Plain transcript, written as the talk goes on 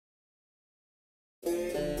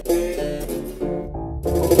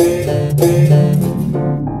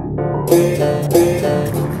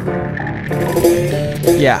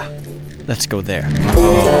Yeah, let's go there.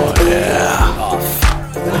 Oh, yeah. Off.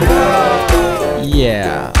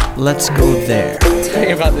 Yeah, let's go there. Tell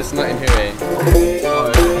me about this Notting Hill, eh?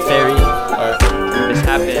 A ferry. This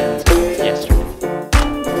happened yesterday.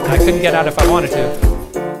 I couldn't get out if I wanted to.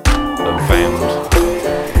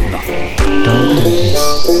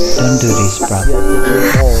 Don't do this,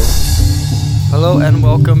 brother. Hello and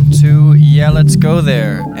welcome to Yeah, Let's Go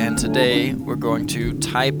There. And today we're going to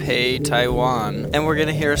Taipei, Taiwan. And we're going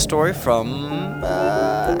to hear a story from...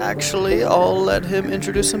 actually, I'll let him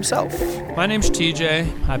introduce himself. My name's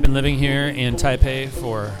TJ. I've been living here in Taipei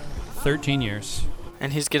for 13 years.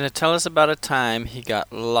 And he's going to tell us about a time he got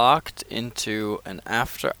locked into an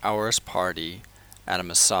after-hours party at a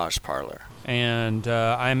massage parlor. And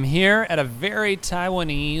I'm here at a very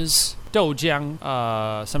Taiwanese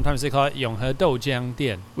doujiang. Sometimes they call it Yonghe Doujiang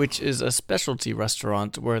Dian. Which is a specialty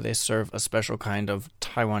restaurant where they serve a special kind of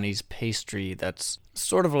Taiwanese pastry that's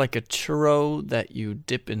sort of like a churro that you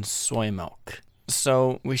dip in soy milk.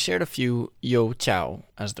 So we shared a few yo chow,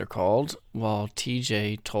 as they're called, while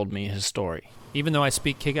TJ told me his story. Even though I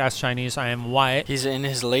speak kick-ass Chinese, I am white. He's in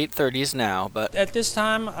his late 30s now, but... At this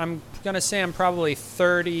time, I'm going to say I'm probably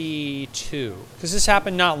 32. Because this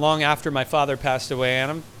happened not long after my father passed away, and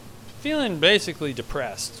I'm feeling basically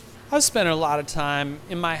depressed. I've spent a lot of time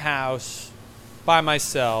in my house, by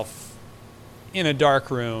myself, in a dark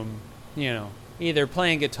room, either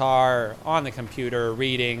playing guitar or on the computer or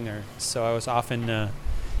reading, so I was often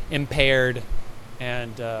impaired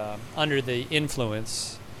and under the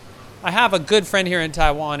influence. I have a good friend here in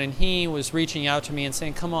Taiwan, and he was reaching out to me and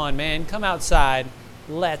saying, come on, man, come outside.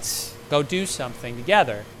 Let's go do something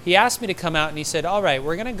together. He asked me to come out, and he said, all right,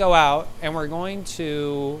 we're going to go out, and we're going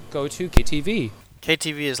to go to KTV.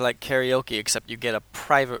 KTV is like karaoke, except you get a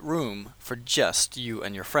private room for just you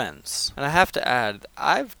and your friends. And I have to add,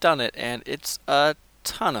 I've done it, and it's a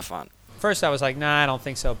ton of fun. First, I was like, nah, I don't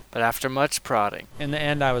think so. But after much prodding. In the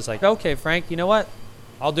end, I was like, okay, Frank, you know what?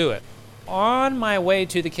 I'll do it. On my way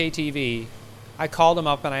to the KTV, I called him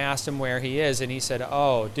up and I asked him where he is, and he said,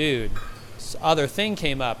 oh, dude, this other thing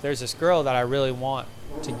came up. There's this girl that I really want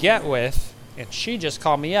to get with, and she just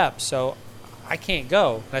called me up, so I can't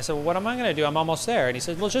go. And I said, well, what am I going to do? I'm almost there. And he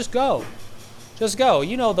said, well, just go. Just go.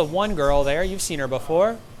 You know the one girl there. You've seen her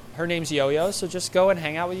before. Her name's Yo-Yo, so just go and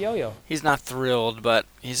hang out with Yo-Yo. He's not thrilled, but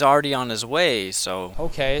he's already on his way, so...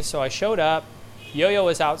 Okay, so I showed up. Yo-Yo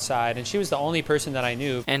was outside, and she was the only person that I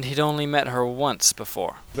knew. And he'd only met her once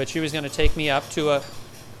before. But she was going to take me up to a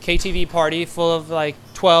KTV party full of like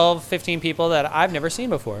 12, 15 people that I've never seen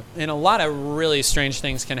before. And a lot of really strange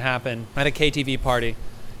things can happen at a KTV party.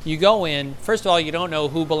 You go in, first of all, you don't know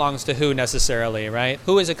who belongs to who necessarily, right?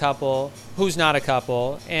 Who is a couple, who's not a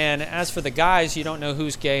couple. And as for the guys, you don't know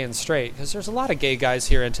who's gay and straight, because there's a lot of gay guys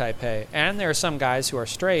here in Taipei. And there are some guys who are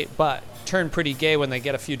straight, but turn pretty gay when they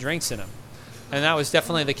get a few drinks in them. And that was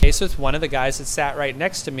definitely the case with one of the guys that sat right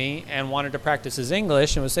next to me and wanted to practice his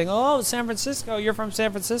English and was saying, oh, San Francisco, you're from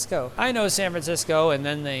San Francisco. I know San Francisco. And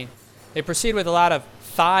then they proceed with a lot of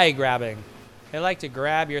thigh grabbing. They like to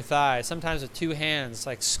grab your thigh, sometimes with two hands,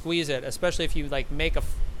 like squeeze it, especially if you like make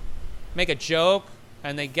a joke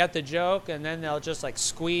and they get the joke, and then they'll just like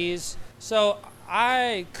squeeze. So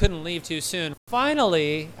I couldn't leave too soon.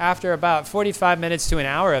 Finally, after about 45 minutes to an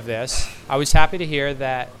hour of this, I was happy to hear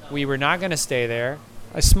that we were not going to stay there.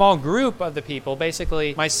 A small group of the people,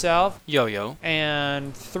 basically myself, Yo-Yo,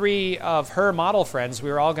 and 3 of her model friends, we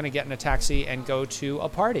were all going to get in a taxi and go to a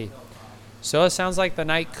party. So it sounds like the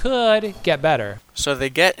night could get better. So they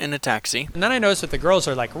get in a taxi. And then I noticed that the girls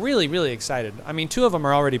are like really, really excited. I mean, 2 of them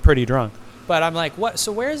are already pretty drunk. But I'm like, what?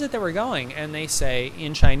 So where is it that we're going? And they say,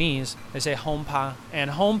 in Chinese, they say hompa. And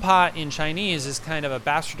hompa in Chinese is kind of a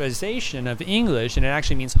bastardization of English, and it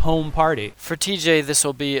actually means home party. For TJ, this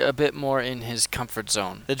will be a bit more in his comfort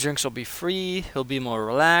zone. The drinks will be free, he'll be more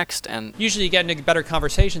relaxed, and... Usually you get into better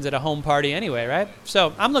conversations at a home party anyway, right?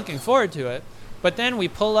 So I'm looking forward to it. But then we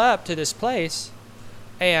pull up to this place,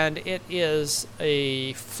 and it is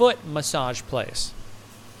a foot massage place.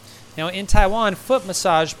 Now, in Taiwan, foot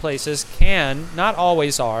massage places can, not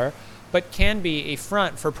always are, but can be a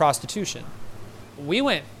front for prostitution. We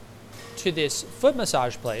went to this foot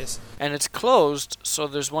massage place. And it's closed, so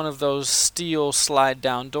there's one of those steel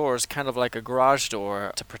slide-down doors, kind of like a garage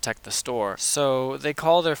door, to protect the store. So they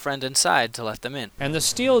call their friend inside to let them in. And the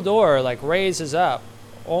steel door, like, raises up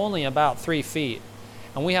only about 3 feet.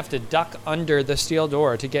 And we have to duck under the steel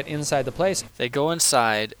door to get inside the place. They go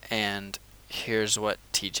inside, and here's what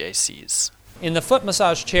TJ sees. In the foot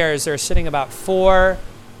massage chairs, they're sitting about 4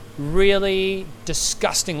 really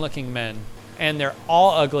disgusting-looking men. And they're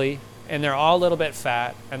all ugly, and they're all a little bit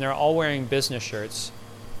fat, and they're all wearing business shirts.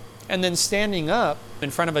 And then standing up in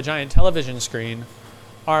front of a giant television screen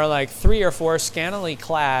are like 3 or 4 scantily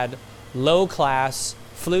clad, low-class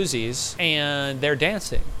floozies, and they're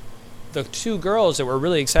dancing. The 2 girls that were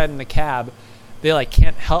really excited in the cab, they like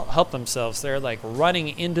can't help themselves. They're like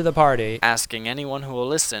running into the party. Asking anyone who will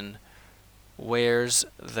listen, where's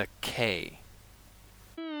the K?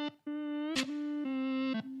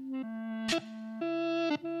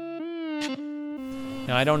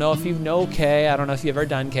 Now, I don't know if you know K. I don't know if you've ever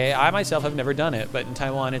done K. I myself have never done it, but in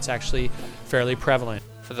Taiwan it's actually fairly prevalent.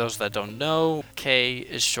 For those that don't know, K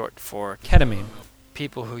is short for Ketamine.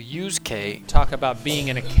 people who use K. Talk about being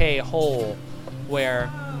in a K hole where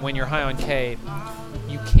when you're high on K,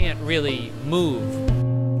 you can't really move.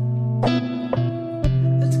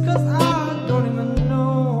 It's 'cause I don't even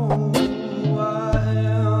know who I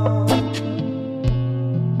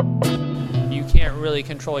am. You can't really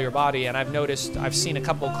control your body, and I've seen a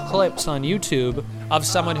couple clips on YouTube of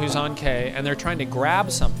someone who's on K and they're trying to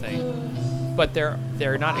grab something, but they're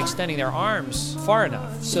not extending their arms far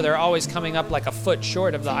enough, so they're always coming up like a foot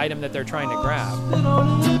short of the item that they're trying to grab. Spit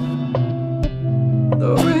on it.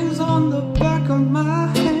 The rings on the back of my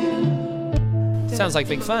hand. Sounds like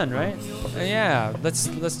big fun, right? Yeah, let's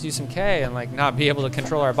do some K and like not be able to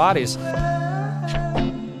control our bodies.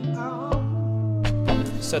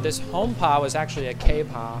 So this home pa was actually a K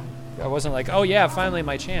pa. I wasn't like, oh yeah, finally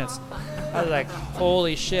my chance. I was like,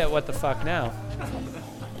 holy shit, what the fuck now?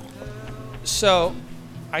 So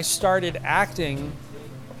I started acting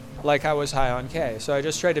like I was high on K. So I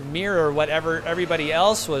just tried to mirror whatever everybody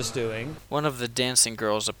else was doing. One of the dancing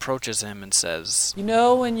girls approaches him and says, You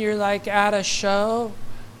know when you're like at a show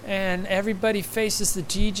and everybody faces the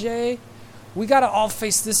DJ? We gotta all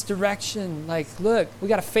face this direction. Like, look, we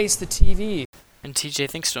gotta face the TV. and TJ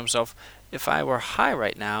thinks to himself, if I were high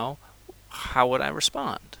right now, how would I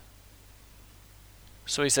respond?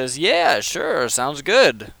 So he says, yeah, sure, sounds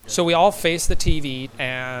good. So we all face the TV,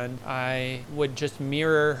 and I would just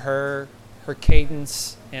mirror her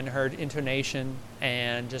cadence and her intonation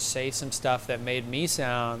and just say some stuff that made me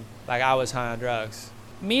sound like I was high on drugs.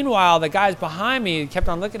 Meanwhile, the guys behind me kept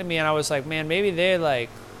on looking at me, and I was like, man, maybe they like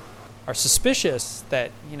are suspicious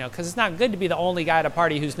that, you know, because it's not good to be the only guy at a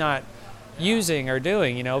party who's not using or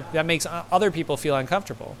doing, you know, that makes other people feel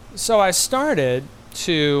uncomfortable. So I started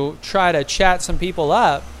to try to chat some people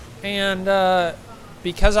up, and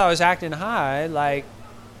because I was acting high, like,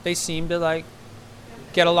 they seemed to like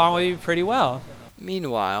get along with me pretty well.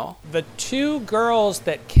 Meanwhile, The 2 girls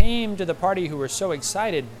that came to the party who were so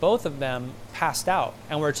excited, both of them passed out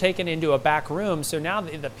and were taken into a back room. So now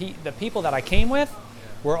the people that I came with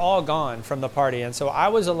were all gone from the party, and so I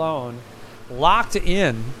was alone, locked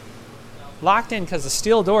in because the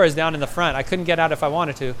steel door is down in the front. I couldn't get out if I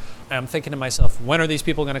wanted to. And I'm thinking to myself, when are these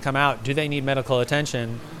people going to come out? Do they need medical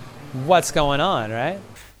attention? What's going on, right?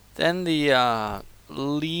 then the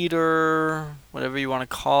leader, whatever you want to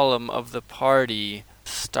call him, of the party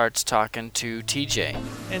starts talking to TJ.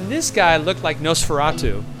 And this guy looked like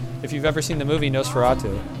Nosferatu, if you've ever seen the movie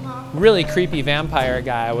Nosferatu. Really creepy vampire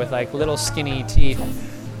guy with like little skinny teeth.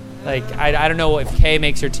 Like, I don't know if K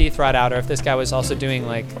makes your teeth rot out, or if this guy was also doing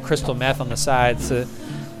like crystal meth on the side, so it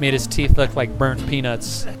made his teeth look like burnt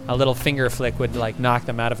peanuts. A little finger flick would like knock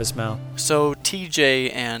them out of his mouth. So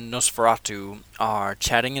TJ and Nosferatu are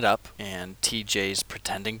chatting it up, and TJ's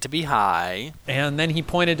pretending to be high. And then he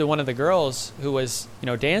pointed to one of the girls who was, you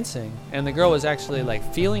know, dancing, and the girl was actually like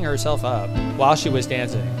feeling herself up while she was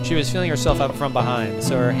dancing. She was feeling herself up from behind,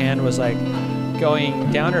 so her hand was like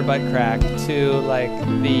going down her butt crack to like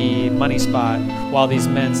the money spot while these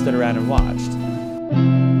men stood around and watched.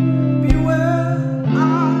 Beware,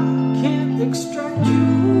 I can't extract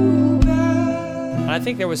you back. And I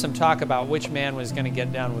think there was some talk about which man was going to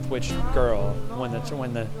get down with which girl when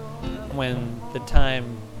the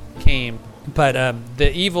time came. But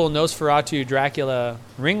the evil Nosferatu Dracula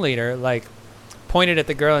ringleader like pointed at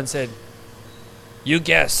the girl and said, "You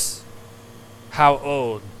guess. How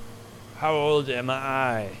old? How old am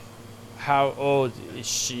I? How old is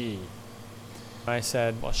she?" I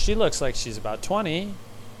said, "Well, she looks like she's about 20,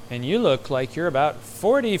 and you look like you're about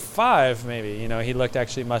 45, maybe." You know, he looked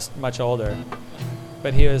actually much older.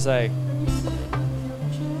 But he was like,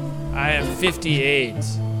 "I am 58.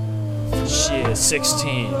 She is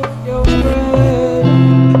 16. You're brave,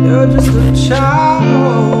 you're just a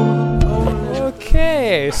child.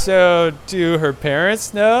 Okay, so do her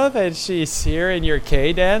parents know that she's here in your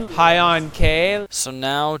K den, high on K? So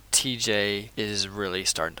now TJ is really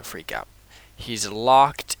starting to freak out. He's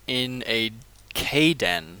locked in a K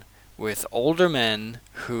den with older men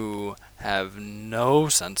who have no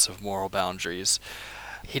sense of moral boundaries.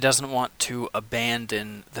 He doesn't want to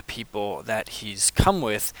abandon the people that he's come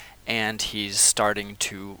with, and he's starting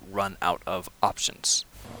to run out of options.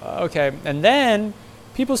 Okay, and then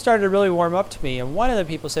people started to really warm up to me, and one of the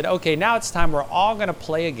people said, okay, now it's time, we're all going to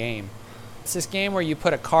play a game. It's this game where you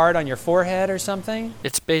put a card on your forehead or something.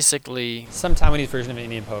 It's basically Some Taiwanese version of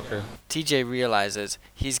Indian poker. TJ realizes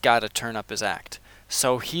he's got to turn up his act.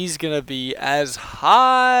 So he's going to be as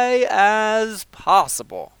high as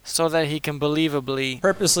possible so that he can believably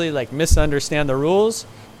Purposely, like, misunderstand the rules.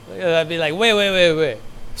 I'd be like, wait.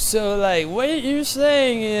 So, like, what you're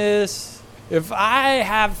saying is, if I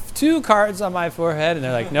have 2 cards on my forehead, and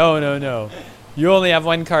they're like, no. You only have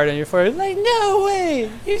 1 card on your forehead. Like, no way,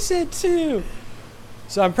 you said 2.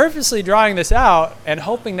 So I'm purposely drawing this out and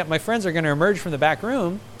hoping that my friends are going to emerge from the back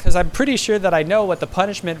room, because I'm pretty sure that I know what the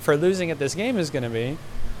punishment for losing at this game is going to be.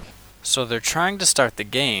 So they're trying to start the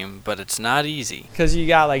game, but it's not easy. Because you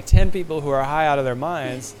got like 10 people who are high out of their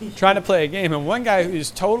minds trying to play a game, and one guy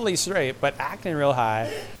who's totally straight but acting real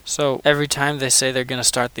high. So every time they say they're going to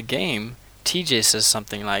start the game, TJ says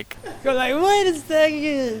something like, Go like, wait a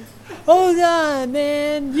second. Hold on,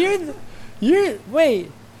 man. You're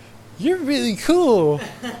really cool.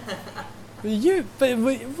 But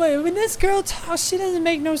when this girl talks, she doesn't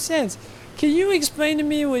make no sense. Can you explain to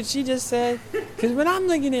me what she just said? Because when I'm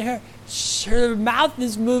looking at her, her mouth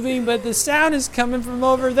is moving, but the sound is coming from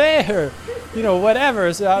over there. You know,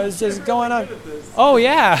 whatever. So I was just going on. Oh,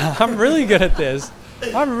 yeah, I'm really good at this.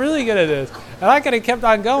 And I could have kept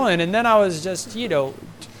on going. And then I was just,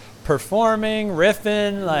 performing,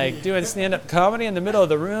 riffing, like doing stand-up comedy in the middle of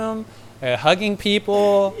the room, hugging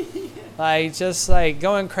people, like just like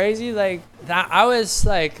going crazy. Like that, I was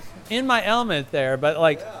like in my element there. But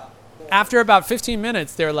like after about 15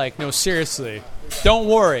 minutes, they're like, no, seriously, don't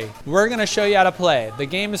worry. We're going to show you how to play. The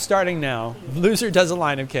game is starting now. Loser does a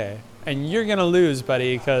line of K. And you're going to lose,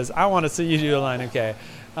 buddy, because I want to see you do a line of K.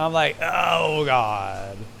 I'm like, oh,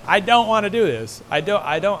 God. I don't want to do this. I don't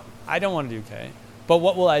want to do K. But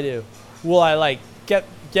what will I do? Will I like get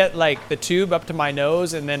like the tube up to my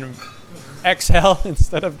nose and then exhale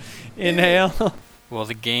instead of inhale? well,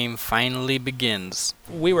 the game finally begins.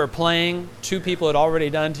 We were playing. 2 people had already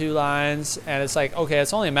done 2 lines, and it's like, okay,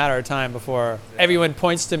 it's only a matter of time before everyone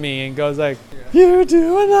points to me and goes like, you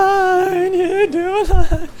do a line.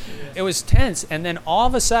 It was tense, and then all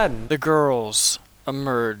of a sudden, The girls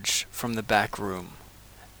emerge from the back room,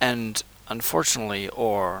 and unfortunately,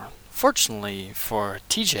 or fortunately for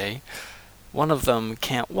TJ, one of them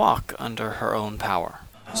can't walk under her own power.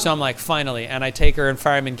 so I'm like, finally, and I take her in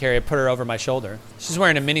fireman carry, put her over my shoulder. She's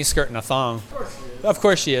wearing a mini skirt and a thong. Of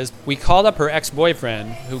course she is. We called up her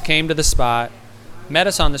ex-boyfriend, who came to the spot, met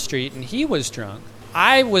us on the street, and he was drunk.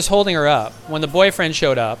 I was holding her up when the boyfriend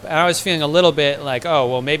showed up, and I was feeling a little bit like, oh,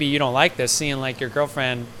 well, maybe you don't like this, seeing like your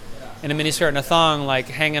girlfriend in a mini skirt and a thong, like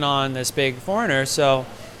hanging on this big foreigner, so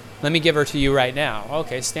let me give her to you right now.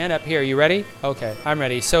 Okay, stand up here. You ready? Okay, I'm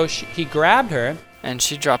ready. So he grabbed her. And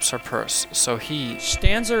she drops her purse, so he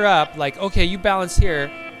Stands her up, like, okay, you balance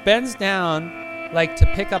here. Bends down, like, to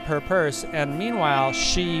pick up her purse. And meanwhile,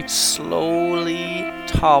 she slowly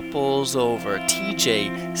topples over.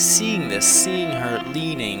 TJ, seeing this, seeing her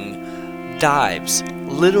leaning, dives,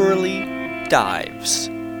 literally dives,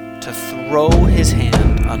 to throw his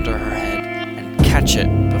hand under her head and catch it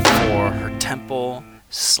before her temple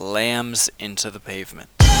slams into the pavement.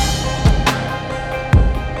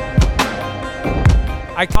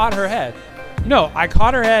 I caught her head. No, I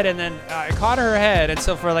caught her head, and then and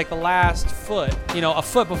so for like the last foot, a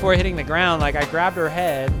foot before hitting the ground, like I grabbed her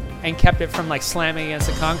head and kept it from like slamming against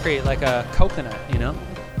the concrete like a coconut,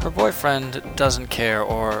 Her boyfriend doesn't care,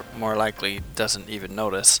 or more likely doesn't even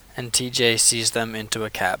notice, and TJ sees them into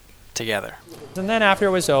a cab together. And then after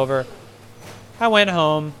it was over, I went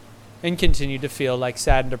home and continued to feel like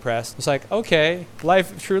sad and depressed. It's like, okay,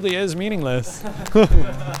 life truly is meaningless.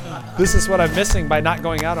 This is what I'm missing by not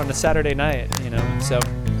going out on a Saturday night, So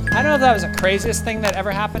I don't know if that was the craziest thing that ever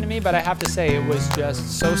happened to me, but I have to say it was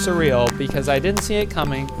just so surreal because I didn't see it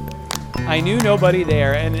coming. I knew nobody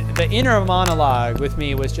there, and the inner monologue with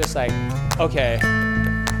me was just like, okay,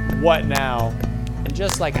 what now? And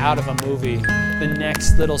just like out of a movie, the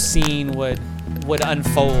next little scene would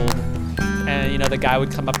unfold. And, the guy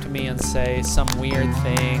would come up to me and say some weird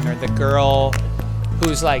thing, or the girl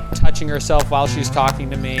who's like touching herself while she's talking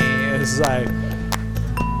to me is like,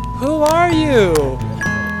 who are you?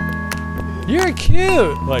 You're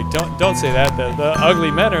cute. Like, don't say that. The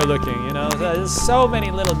ugly men are looking, There's so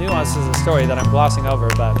many little nuances of the story that I'm glossing over,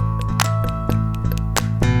 but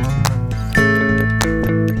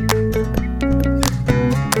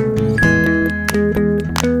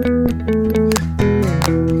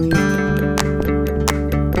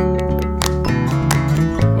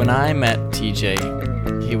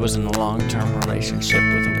in a long-term relationship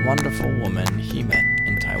with a wonderful woman he met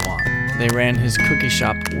in Taiwan. They ran his cookie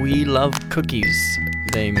shop, We Love Cookies.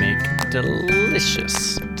 They make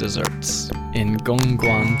delicious desserts in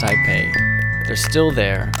Gongguan, Taipei. They're still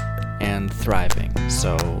there and thriving,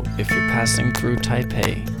 so if you're passing through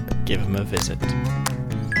Taipei, give them a visit.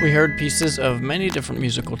 We heard pieces of many different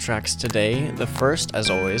musical tracks today. The first, as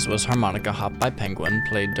always, was Harmonica Hop by Penguin,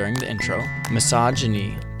 played during the intro.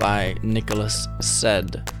 Misogyny by Nicholas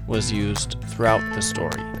Said was used throughout the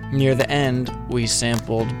story. Near the end, we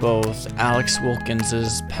sampled both Alex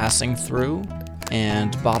Wilkins' Passing Through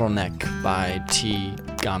and Bottleneck by T.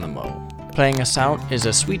 Ganamo. Playing us out is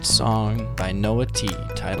a sweet song by Noah T.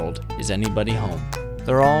 titled Is Anybody Home?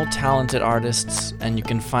 They're all talented artists, and you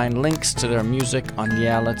can find links to their music on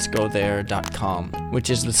yeahletsgothere.com, which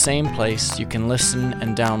is the same place you can listen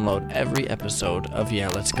and download every episode of Yeah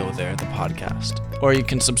Let's Go There, the podcast. Or you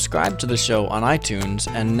can subscribe to the show on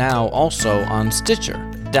iTunes and now also on Stitcher.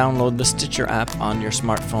 Download the Stitcher app on your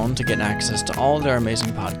smartphone to get access to all their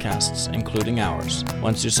amazing podcasts, including ours.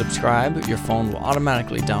 Once you subscribe, your phone will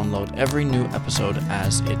automatically download every new episode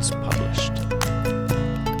as it's published.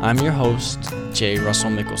 I'm your host, J. Russell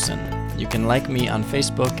Mickelson. You can like me on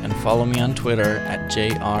Facebook and follow me on Twitter at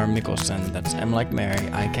JR Mickelson, that's M like Mary,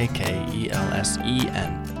 IKKELSEN,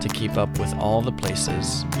 to keep up with all the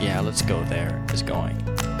places Yeah Let's Go There is going.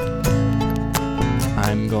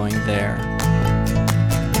 I'm going there.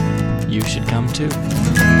 You should come too.